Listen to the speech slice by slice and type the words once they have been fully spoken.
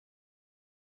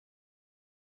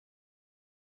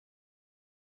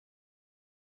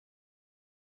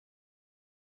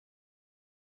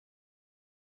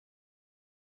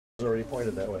already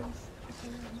pointed that way.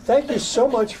 Thank you so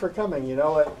much for coming. You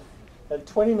know, at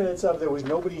 20 minutes up, there was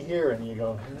nobody here, and you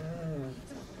go,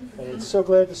 And it's so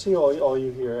glad to see all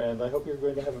you here, and I hope you're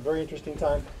going to have a very interesting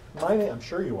time. I'm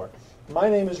sure you are. My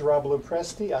name is Rob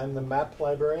Lopresti. I'm the map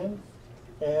librarian,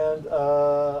 and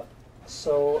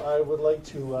so I would like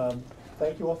to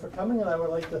thank you all for coming, and I would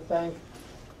like to thank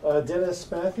Dennis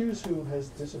Matthews, who has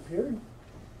disappeared.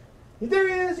 There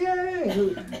he is,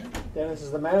 yay! Dennis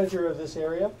is the manager of this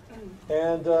area,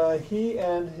 and he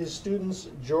and his students,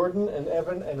 Jordan and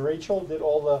Evan and Rachel, did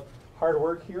all the hard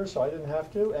work here, so I didn't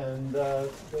have to, and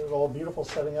it was all beautiful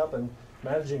setting up and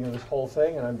managing this whole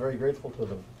thing, and I'm very grateful to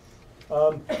them.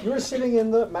 You're sitting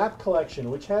in the map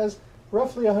collection, which has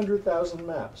roughly 100,000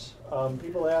 maps.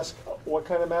 People ask what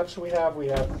kind of maps we have. We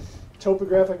have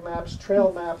topographic maps,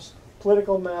 trail maps,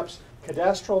 political maps,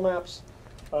 cadastral maps,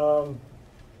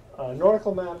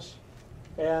 nautical maps,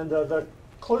 and the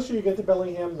closer you get to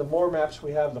Bellingham, the more maps we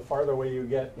have, the farther away you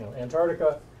get. You know,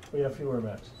 Antarctica, we have fewer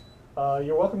maps.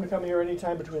 You're welcome to come here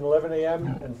anytime between 11 a.m.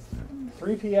 and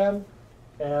 3 p.m.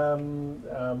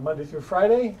 Monday through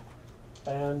Friday,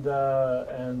 and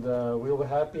we'll be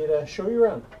happy to show you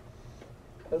around.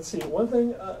 Let's see, one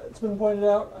thing that's been pointed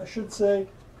out, I should say,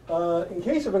 in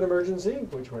case of an emergency,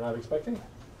 which we're not expecting,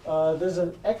 there's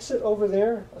an exit over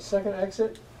there, a second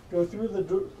exit. Go through the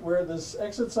where this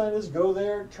exit sign is, go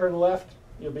there, turn left,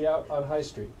 you'll be out on High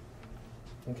Street.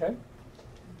 Okay?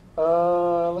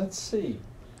 Let's see.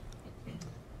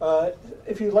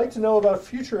 If you'd like to know about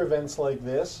future events like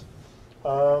this,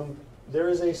 there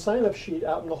is a sign-up sheet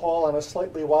out in the hall on a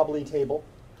slightly wobbly table.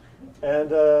 And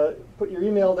put your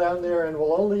email down there, and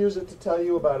we'll only use it to tell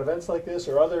you about events like this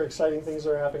or other exciting things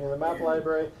that are happening in the map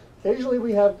library. Occasionally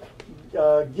we have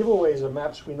giveaways of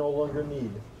maps we no longer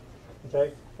need.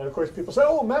 Okay? And of course people say,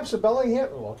 oh, maps of Bellingham.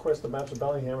 Well, of course the maps of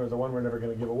Bellingham are the one we're never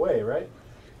going to give away, right?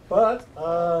 But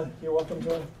you're welcome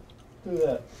to do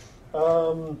that.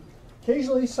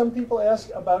 Occasionally some people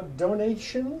ask about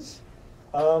donations.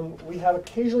 We have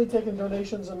occasionally taken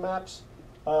donations of maps.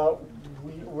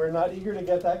 We're not eager to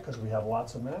get that because we have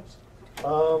lots of maps.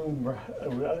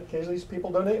 Occasionally people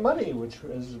donate money, which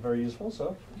is very useful,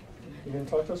 so you can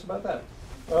talk to us about that.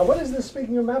 What is the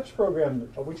Speaking of Maps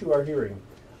program of which you are hearing?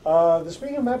 The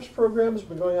Speaking of Maps program has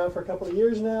been going on for a couple of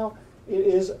years now. It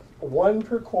is one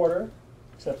per quarter,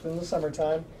 except in the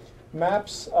summertime.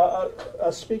 Maps,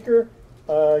 a speaker,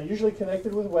 usually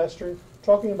connected with Western,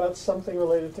 talking about something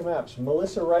related to maps.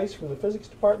 Melissa Rice from the physics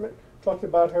department talked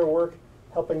about her work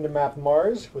helping to map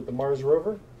Mars with the Mars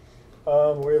rover.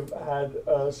 We've had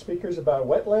speakers about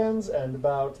wetlands and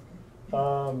about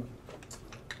the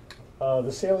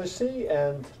Salish Sea,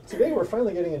 and today we're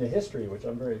finally getting into history, which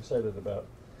I'm very excited about.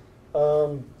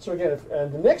 So again,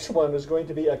 and the next one is going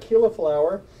to be Akila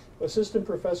Flower, assistant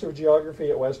professor of geography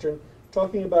at Western,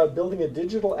 talking about building a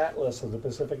digital atlas of the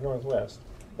Pacific Northwest.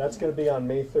 That's going to be on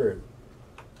May 3rd.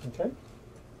 Okay?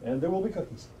 And there will be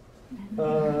cookies.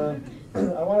 I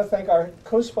want to thank our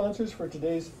co-sponsors for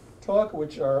today's talk,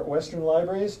 which are Western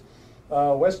Libraries,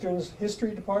 Western's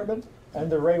History Department,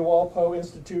 and the Ray Walpole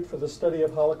Institute for the Study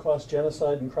of Holocaust,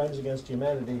 Genocide, and Crimes Against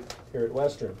Humanity here at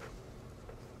Western.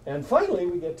 And finally,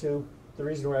 we get to the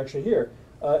reason we're actually here.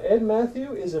 Ed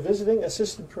Mathieu is a visiting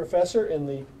assistant professor in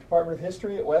the Department of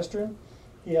History at Western.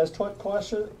 He has taught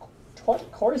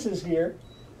courses here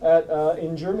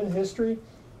in German history,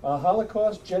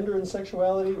 Holocaust, gender and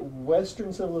sexuality,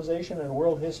 Western civilization, and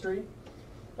world history.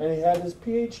 And he had his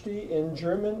PhD in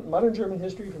modern German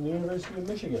history from the University of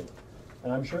Michigan.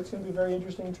 And I'm sure it's going to be a very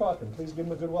interesting talk, and please give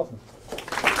him a good welcome.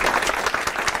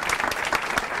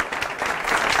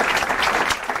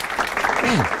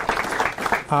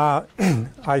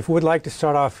 I would like to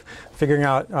start off figuring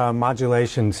out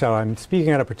modulation. So I'm speaking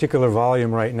at a particular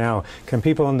volume right now. Can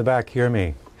people in the back hear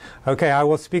me? Okay, I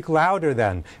will speak louder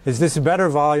then. Is this a better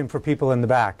volume for people in the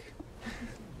back?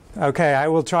 Okay, I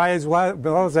will try as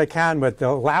well as I can, but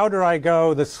the louder I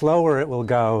go, the slower it will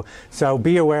go. So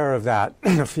be aware of that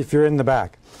if you're in the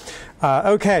back.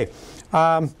 Okay.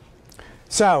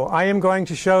 So I am going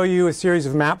to show you a series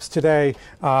of maps today,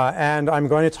 and I'm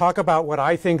going to talk about what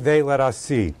I think they let us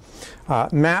see.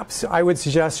 Maps, I would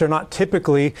suggest, are not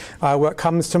typically what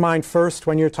comes to mind first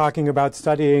when you're talking about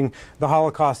studying the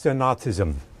Holocaust and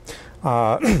Nazism.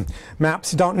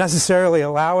 Maps don't necessarily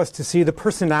allow us to see the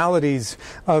personalities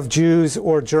of Jews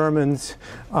or Germans,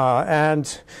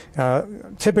 and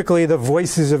typically the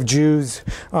voices of Jews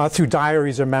through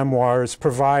diaries or memoirs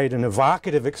provide an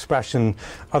evocative expression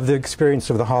of the experience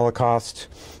of the Holocaust.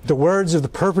 The words of the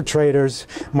perpetrators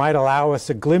might allow us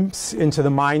a glimpse into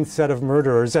the mindset of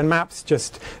murderers, and maps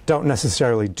just don't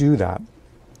necessarily do that.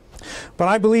 But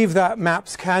I believe that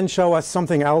maps can show us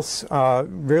something else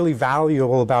really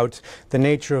valuable about the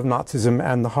nature of Nazism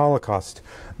and the Holocaust.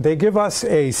 They give us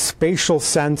a spatial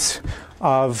sense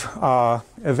of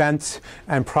events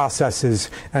and processes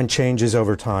and changes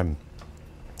over time.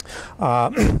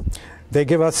 They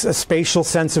give us a spatial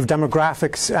sense of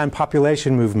demographics and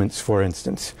population movements, for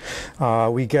instance.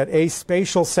 We get a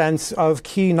spatial sense of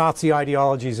key Nazi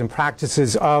ideologies and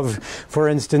practices of, for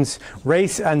instance,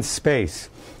 race and space.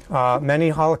 Many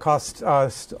Holocaust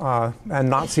and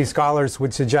Nazi scholars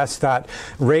would suggest that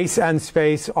race and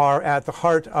space are at the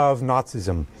heart of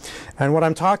Nazism. And what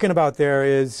I'm talking about there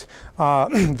is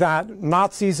that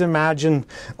Nazis imagine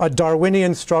a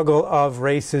Darwinian struggle of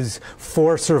races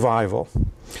for survival.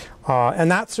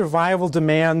 And that survival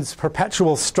demands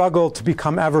perpetual struggle to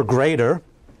become ever greater.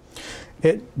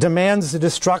 It demands the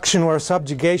destruction or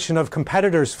subjugation of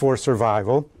competitors for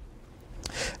survival.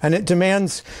 And it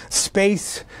demands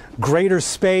space, greater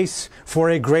space for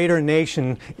a greater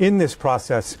nation in this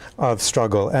process of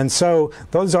struggle. And so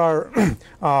those are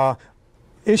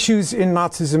issues in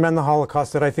Nazism and the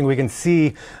Holocaust that I think we can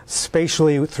see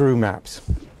spatially through maps.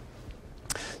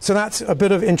 So that's a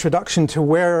bit of introduction to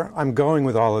where I'm going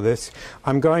with all of this.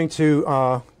 I'm going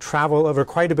to travel over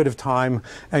quite a bit of time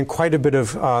and quite a bit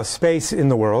of space in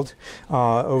the world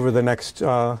over the next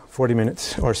 40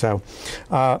 minutes or so.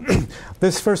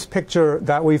 This first picture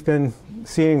that we've been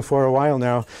seeing for a while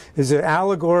now is an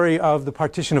allegory of the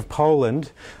partition of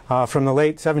Poland from the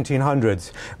late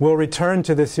 1700s. We'll return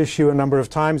to this issue a number of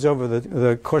times over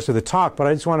the course of the talk, but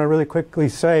I just want to really quickly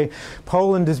say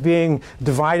Poland is being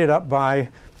divided up by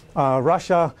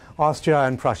Russia, Austria,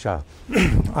 and Prussia,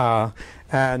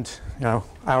 and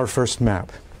our first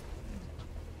map.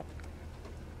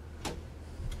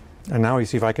 And now we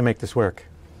see if I can make this work.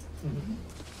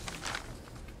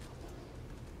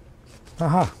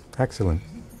 Aha, excellent.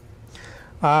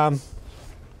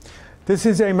 This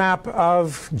is a map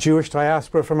of Jewish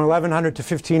diaspora from 1100 to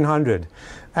 1500.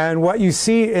 And what you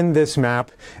see in this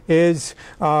map is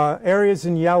areas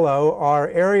in yellow are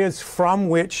areas from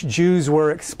which Jews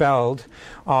were expelled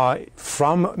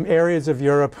from areas of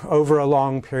Europe over a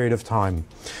long period of time.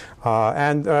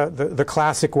 And the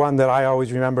classic one that I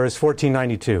always remember is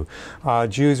 1492.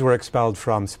 Jews were expelled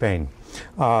from Spain.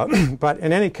 But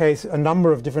in any case, a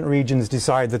number of different regions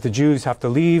decide that the Jews have to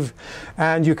leave,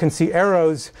 and you can see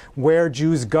arrows where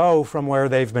Jews go from where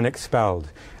they've been expelled.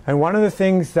 And one of the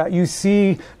things that you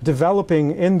see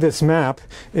developing in this map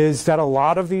is that a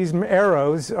lot of these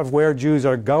arrows of where Jews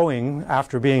are going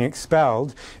after being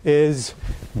expelled is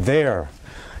there.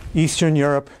 Eastern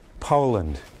Europe,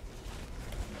 Poland.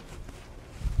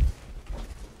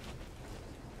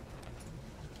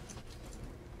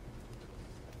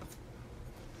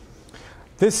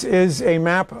 This is a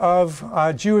map of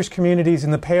Jewish communities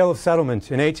in the Pale of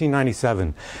Settlement in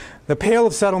 1897. The Pale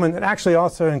of Settlement, it actually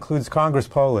also includes Congress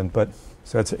Poland, but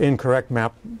so it's an incorrect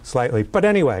map slightly. But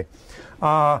anyway,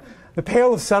 the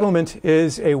Pale of Settlement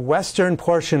is a western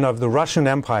portion of the Russian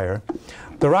Empire.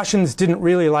 The Russians didn't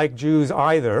really like Jews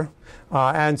either.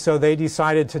 And so they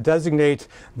decided to designate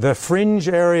the fringe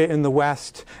area in the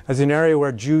west as an area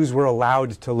where Jews were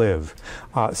allowed to live.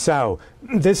 So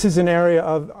this is an area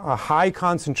of a high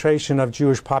concentration of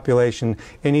Jewish population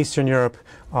in Eastern Europe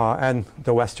and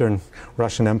the Western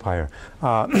Russian Empire.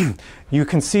 You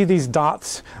can see these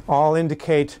dots all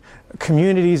indicate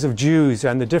communities of Jews,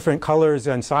 and the different colors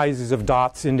and sizes of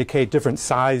dots indicate different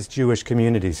sized Jewish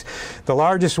communities. The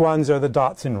largest ones are the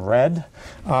dots in red.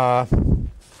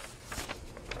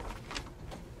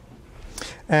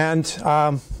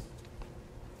 And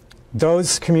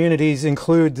those communities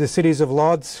include the cities of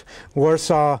Lodz,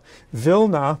 Warsaw,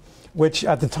 Vilna, which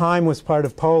at the time was part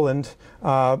of Poland,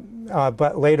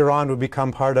 but later on would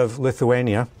become part of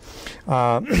Lithuania.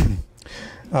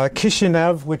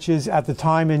 Kishinev, which is at the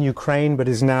time in Ukraine, but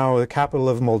is now the capital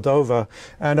of Moldova,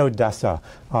 and Odessa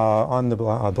on the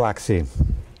Black Sea.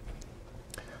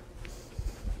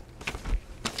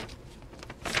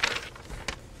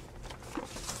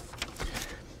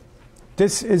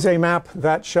 This is a map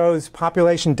that shows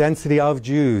population density of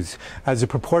Jews as a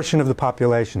proportion of the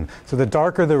population. So the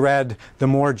darker the red, the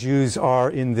more Jews are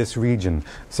in this region.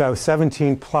 So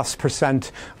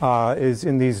 17+% is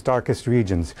in these darkest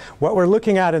regions. What we're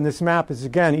looking at in this map is,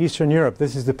 again, Eastern Europe.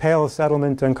 This is the Pale of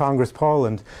Settlement and Congress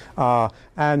Poland.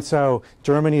 And so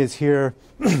Germany is here,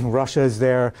 Russia is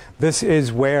there. This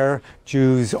is where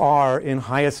Jews are in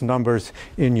highest numbers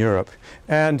in Europe.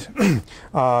 And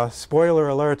spoiler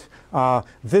alert,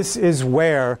 this is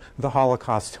where the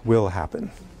Holocaust will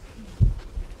happen.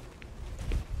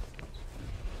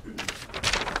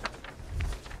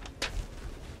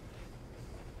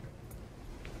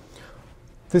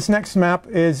 This next map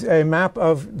is a map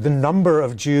of the number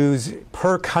of Jews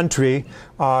per country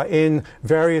in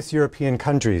various European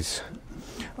countries.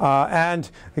 And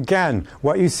again,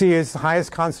 what you see is the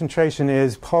highest concentration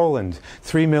is Poland,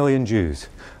 3 million Jews.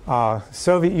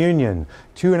 Soviet Union,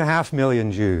 2.5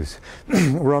 million Jews.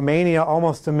 Romania,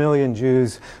 almost 1 million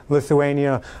Jews.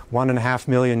 Lithuania, 1.5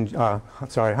 million,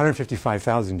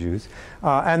 155,000 Jews.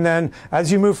 And then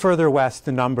as you move further west,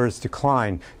 the numbers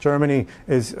decline. Germany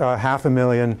is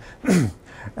 500,000.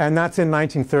 And that's in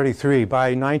 1933. By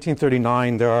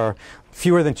 1939, there are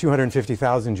fewer than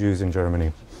 250,000 Jews in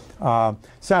Germany.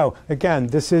 So again,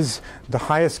 this is the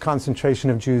highest concentration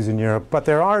of Jews in Europe, but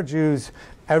there are Jews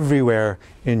everywhere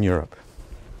in Europe.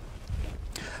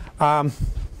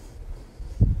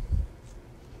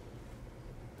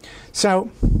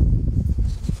 So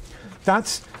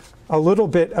that's a little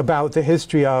bit about the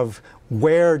history of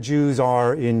where Jews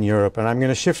are in Europe, and I'm going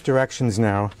to shift directions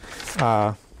now.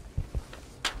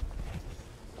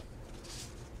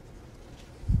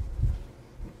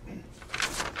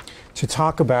 To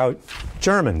talk about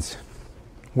Germans.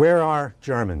 Where are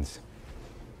Germans?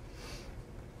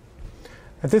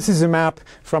 This is a map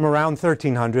from around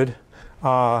 1300,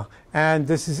 and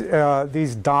this is,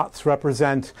 these dots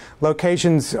represent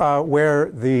locations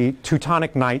where the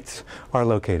Teutonic Knights are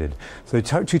located. So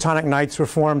the Teutonic Knights were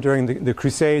formed during the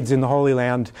Crusades in the Holy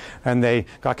Land, and they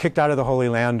got kicked out of the Holy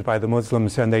Land by the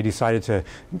Muslims, and they decided to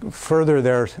further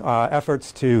their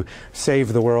efforts to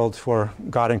save the world for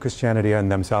God and Christianity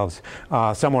and themselves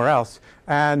somewhere else.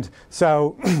 And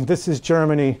so this is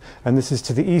Germany, and this is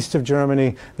to the east of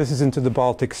Germany. This is into the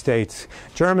Baltic states.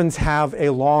 Germans have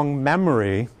a long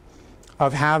memory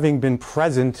of having been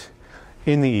present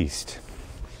in the East.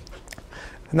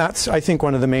 And that's, I think,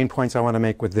 one of the main points I want to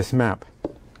make with this map.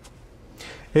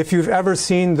 If you've ever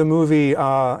seen the movie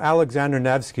Alexander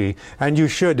Nevsky, and you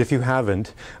should if you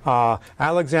haven't,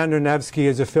 Alexander Nevsky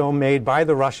is a film made by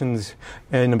the Russians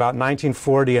in about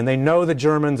 1940, and they know the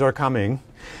Germans are coming.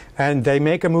 And they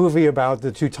make a movie about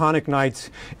the Teutonic Knights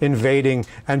invading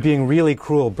and being really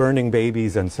cruel, burning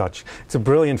babies and such. It's a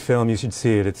brilliant film. You should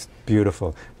see it. It's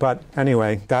beautiful. But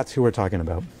anyway, that's who we're talking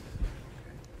about.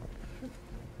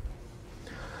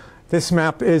 This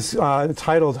map is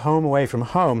titled Home Away from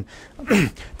Home.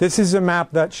 This is a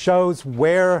map that shows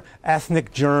where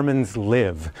ethnic Germans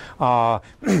live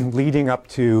leading up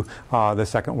to the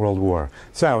Second World War.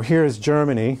 So here's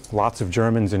Germany, lots of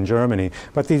Germans in Germany,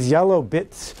 but these yellow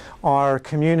bits are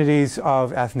communities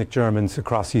of ethnic Germans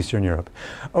across Eastern Europe.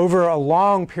 Over a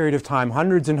long period of time,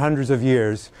 hundreds and hundreds of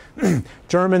years,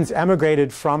 Germans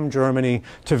emigrated from Germany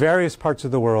to various parts of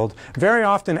the world, very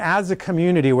often as a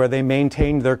community where they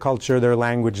maintained their culture, their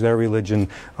language, their religion.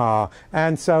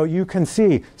 And so you can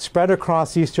see spread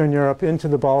across Eastern Europe into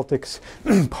the Baltics,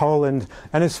 Poland,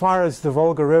 and as far as the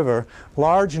Volga River,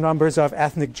 large numbers of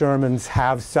ethnic Germans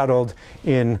have settled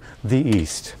in the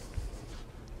East.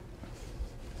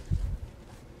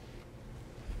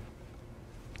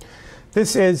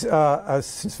 This is a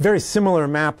very similar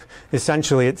map.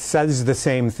 Essentially, it says the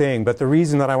same thing. But the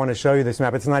reason that I want to show you this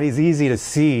map, it's not as easy to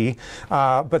see.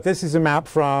 But this is a map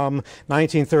from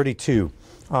 1932.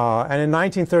 And in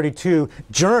 1932,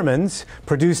 Germans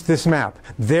produced this map.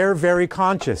 They're very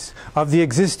conscious of the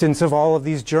existence of all of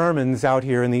these Germans out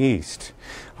here in the East.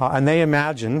 And they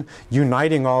imagine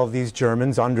uniting all of these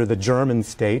Germans under the German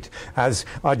state as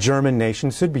a German nation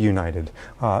should be united.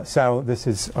 So this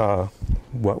is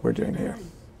what we're doing here.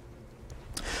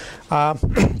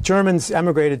 Germans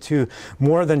emigrated to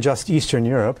more than just Eastern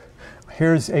Europe.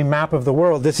 Here's a map of the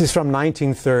world. This is from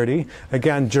 1930.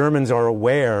 Again, Germans are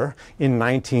aware in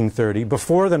 1930,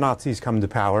 before the Nazis come to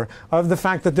power, of the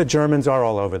fact that the Germans are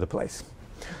all over the place.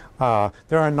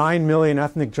 There are 9 million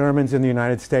ethnic Germans in the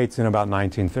United States in about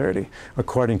 1930,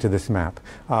 according to this map.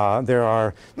 There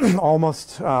are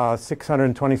almost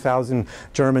 620,000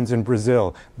 Germans in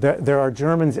Brazil. There are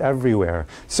Germans everywhere.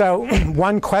 So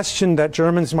one question that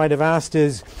Germans might have asked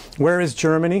is, where is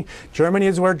Germany? Germany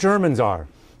is where Germans are.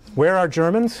 Where are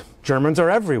Germans? Germans are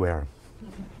everywhere.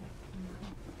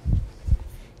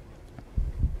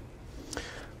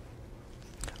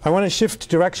 I want to shift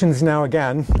directions now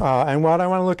again, and what I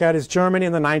want to look at is Germany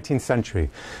in the 19th century.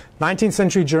 19th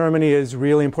century Germany is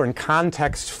really important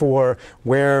context for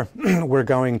where we're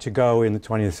going to go in the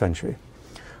 20th century.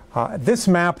 This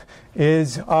map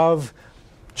is of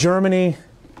Germany,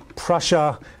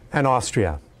 Prussia, and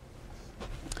Austria.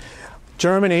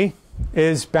 Germany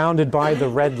is bounded by the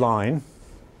red line.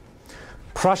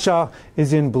 Prussia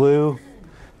is in blue.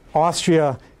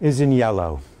 Austria is in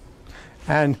yellow.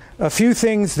 And a few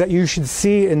things that you should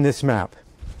see in this map.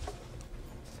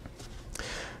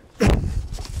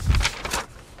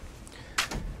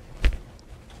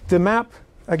 the map,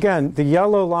 again, the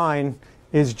yellow line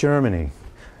is Germany.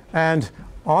 And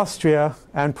Austria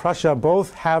and Prussia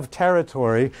both have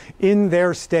territory in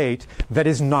their state that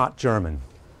is not German.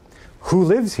 Who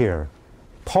lives here?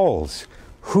 Poles.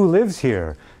 Who lives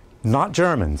here? Not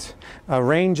Germans. A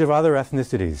range of other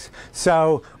ethnicities.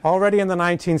 So already in the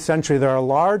 19th century, there are a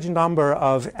large number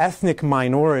of ethnic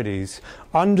minorities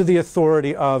under the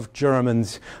authority of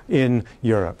Germans in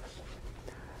Europe.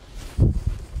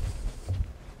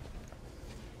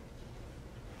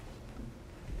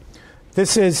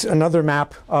 This is another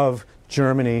map of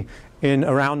Germany in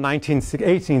around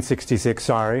 1866,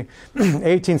 sorry.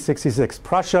 1866.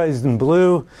 Prussia is in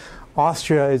blue.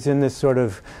 Austria is in this sort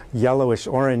of yellowish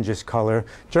orangish color.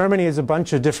 Germany is a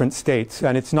bunch of different states,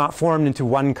 and it's not formed into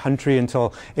one country until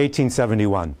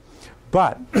 1871.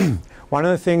 But one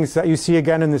of the things that you see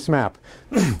again in this map,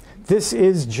 this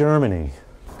is Germany.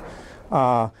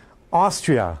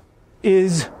 Austria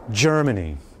is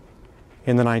Germany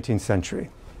in the 19th century.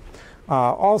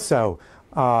 Also,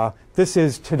 this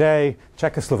is today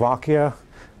Czechoslovakia.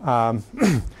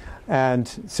 And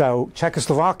so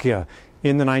Czechoslovakia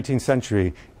in the 19th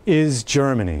century is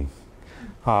Germany.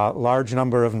 Large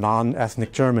number of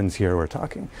non-ethnic Germans here we're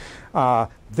talking.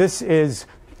 This is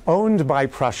owned by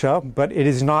Prussia, but it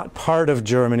is not part of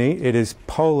Germany. It is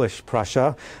Polish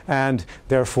Prussia, and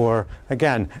therefore,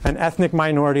 again, an ethnic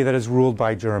minority that is ruled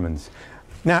by Germans.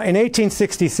 Now, in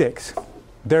 1866,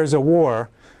 there's a war.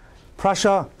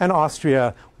 Prussia and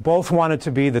Austria both wanted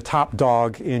to be the top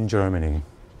dog in Germany.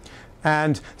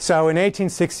 And so in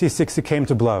 1866, it came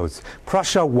to blows.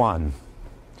 Prussia won.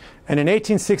 And in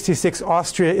 1866,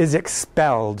 Austria is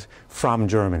expelled from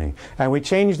Germany. And we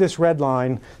changed this red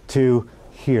line to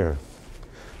here.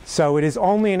 So it is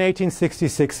only in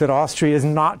 1866 that Austria is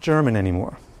not German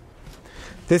anymore.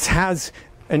 This has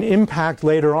an impact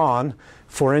later on.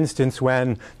 For instance,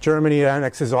 when Germany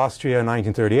annexes Austria in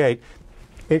 1938,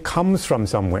 it comes from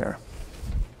somewhere.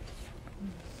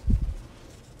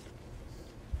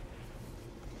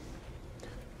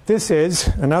 This is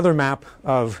another map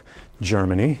of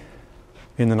Germany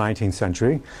in the 19th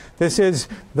century. This is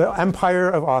the Empire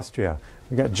of Austria.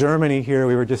 We've got Germany here.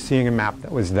 We were just seeing a map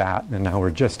that was that, and now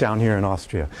we're just down here in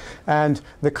Austria. And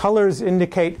the colors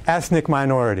indicate ethnic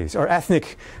minorities, or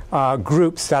ethnic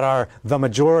groups that are the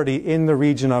majority in the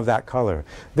region of that color.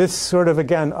 This sort of,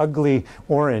 again, ugly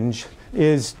orange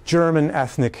is German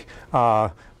ethnic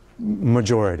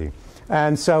majority.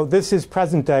 And so this is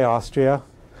present-day Austria.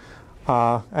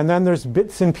 And then there's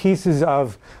bits and pieces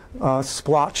of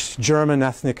splotched German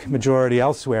ethnic majority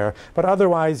elsewhere. But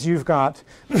otherwise, you've got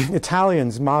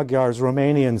Italians, Magyars,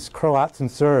 Romanians, Croats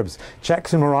and Serbs,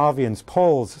 Czechs and Moravians,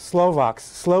 Poles, Slovaks,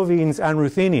 Slovenes, and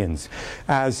Ruthenians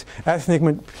as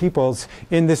ethnic peoples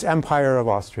in this Empire of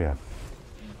Austria.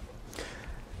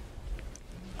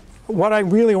 What I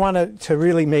really wanted to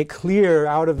really make clear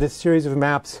out of this series of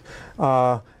maps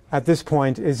at this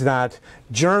point is that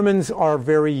Germans are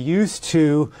very used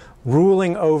to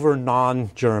ruling over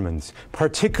non-Germans,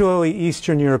 particularly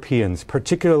Eastern Europeans,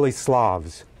 particularly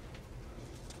Slavs.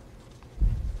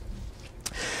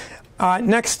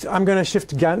 Next, I'm going to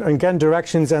shift again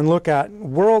directions and look at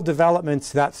world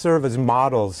developments that serve as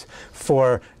models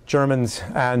for Germans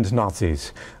and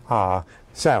Nazis.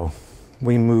 So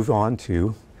we move on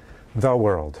to the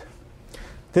world.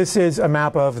 This is a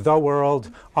map of the world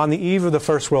on the eve of the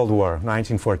First World War,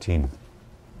 1914.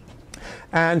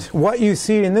 And what you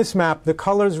see in this map, the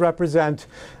colors represent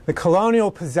the colonial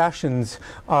possessions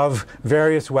of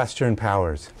various Western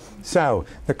powers. So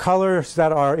the colors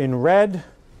that are in red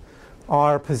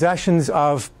are possessions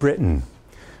of Britain.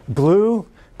 Blue,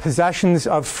 possessions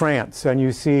of France. And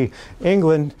you see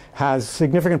England has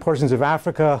significant portions of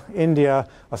Africa, India,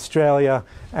 Australia,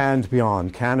 and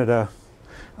beyond, Canada.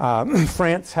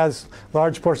 France has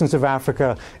large portions of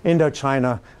Africa,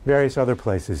 Indochina, various other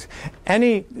places.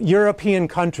 Any European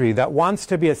country that wants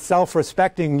to be a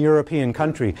self-respecting European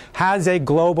country has a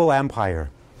global empire.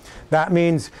 That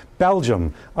means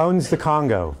Belgium owns the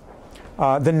Congo.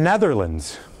 The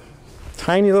Netherlands,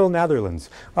 tiny little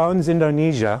Netherlands, owns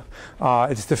Indonesia.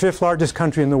 It's the 5th largest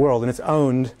country in the world, and it's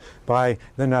owned by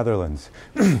the Netherlands.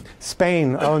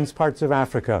 Spain owns parts of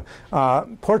Africa.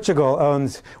 Portugal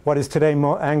owns what is today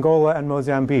Angola and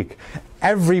Mozambique.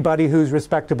 Everybody who's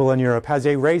respectable in Europe has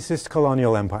a racist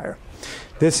colonial empire.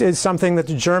 This is something that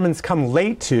the Germans come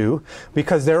late to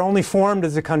because they're only formed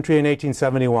as a country in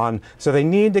 1871, so they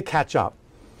need to catch up.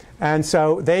 And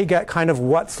so they get kind of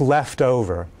what's left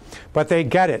over. But they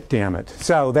get it, damn it.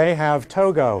 So they have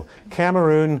Togo,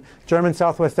 Cameroon, German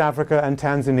Southwest Africa, and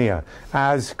Tanzania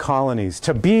as colonies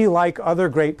to be like other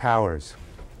great powers.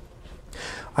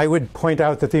 I would point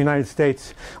out that the United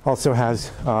States also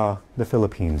has the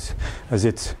Philippines as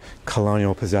its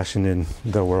colonial possession in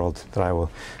the world that I will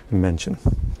mention.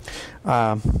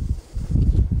 The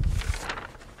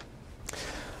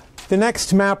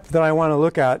next map that I want to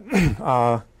look at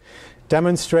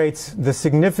demonstrates the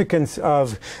significance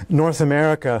of North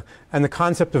America and the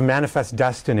concept of manifest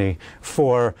destiny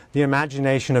for the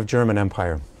imagination of German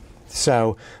Empire.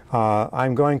 So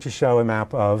I'm going to show a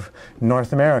map of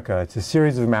North America. It's a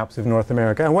series of maps of North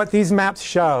America. And what these maps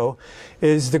show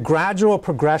is the gradual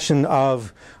progression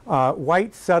of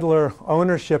white settler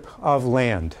ownership of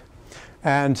land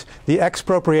and the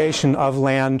expropriation of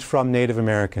land from Native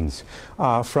Americans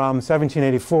from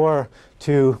 1784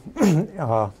 to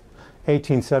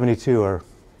 1872 or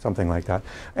something like that.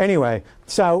 Anyway,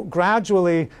 so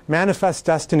gradually manifest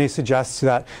destiny suggests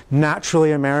that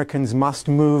naturally Americans must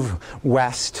move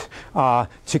west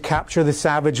to capture the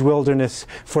savage wilderness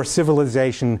for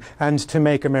civilization and to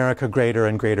make America greater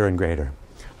and greater and greater.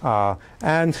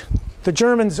 And the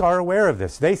Germans are aware of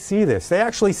this. They see this. They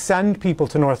actually send people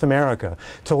to North America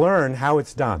to learn how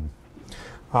it's done.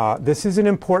 This is an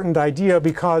important idea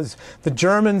because the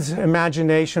Germans'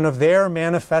 imagination of their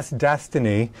manifest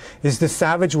destiny is the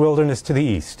savage wilderness to the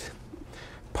east.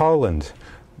 Poland,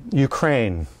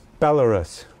 Ukraine,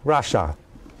 Belarus, Russia.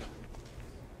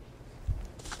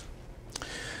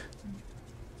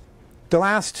 The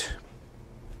last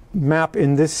map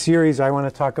in this series I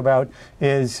want to talk about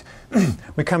is,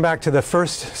 we come back to the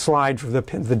first slide for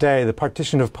the day, the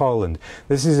partition of Poland.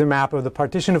 This is a map of the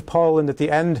partition of Poland at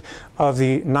the end of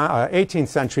the 18th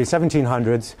century,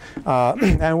 1700s.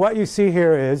 And what you see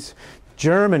here is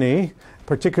Germany,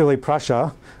 particularly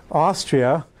Prussia,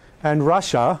 Austria, and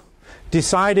Russia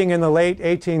deciding in the late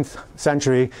 18th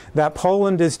century that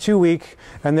Poland is too weak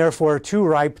and therefore too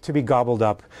ripe to be gobbled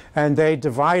up. And they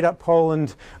divide up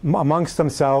Poland amongst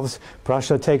themselves.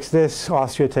 Prussia takes this,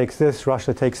 Austria takes this,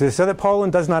 Russia takes this, so that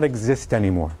Poland does not exist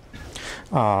anymore.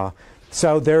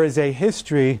 So there is a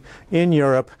history in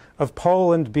Europe of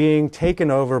Poland being taken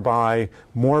over by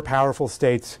more powerful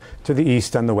states to the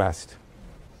east and the west.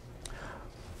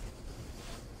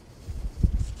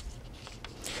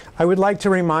 I would like to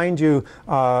remind you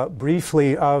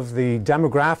briefly of the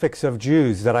demographics of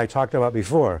Jews that I talked about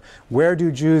before. Where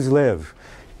do Jews live?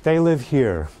 They live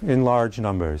here in large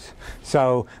numbers.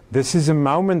 So this is a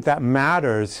moment that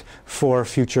matters for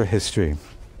future history.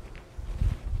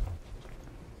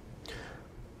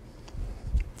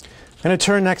 I'm going to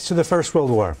turn next to the First World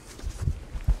War.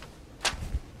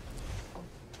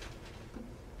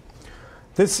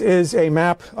 This is a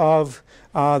map of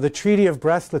the Treaty of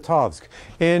Brest-Litovsk.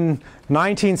 In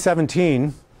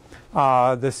 1917,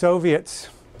 the Soviets,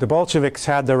 the Bolsheviks,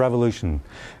 had their revolution.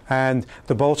 And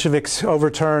the Bolsheviks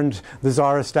overturned the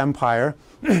Tsarist Empire.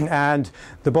 And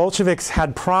the Bolsheviks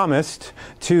had promised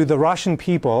to the Russian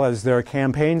people, as their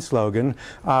campaign slogan,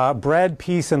 bread,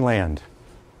 peace, and land.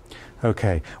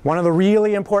 Okay. One of the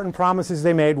really important promises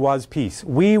they made was peace.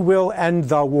 We will end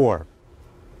the war.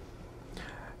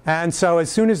 And so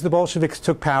as soon as the Bolsheviks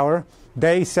took power,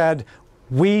 they said,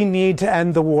 we need to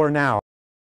end the war now.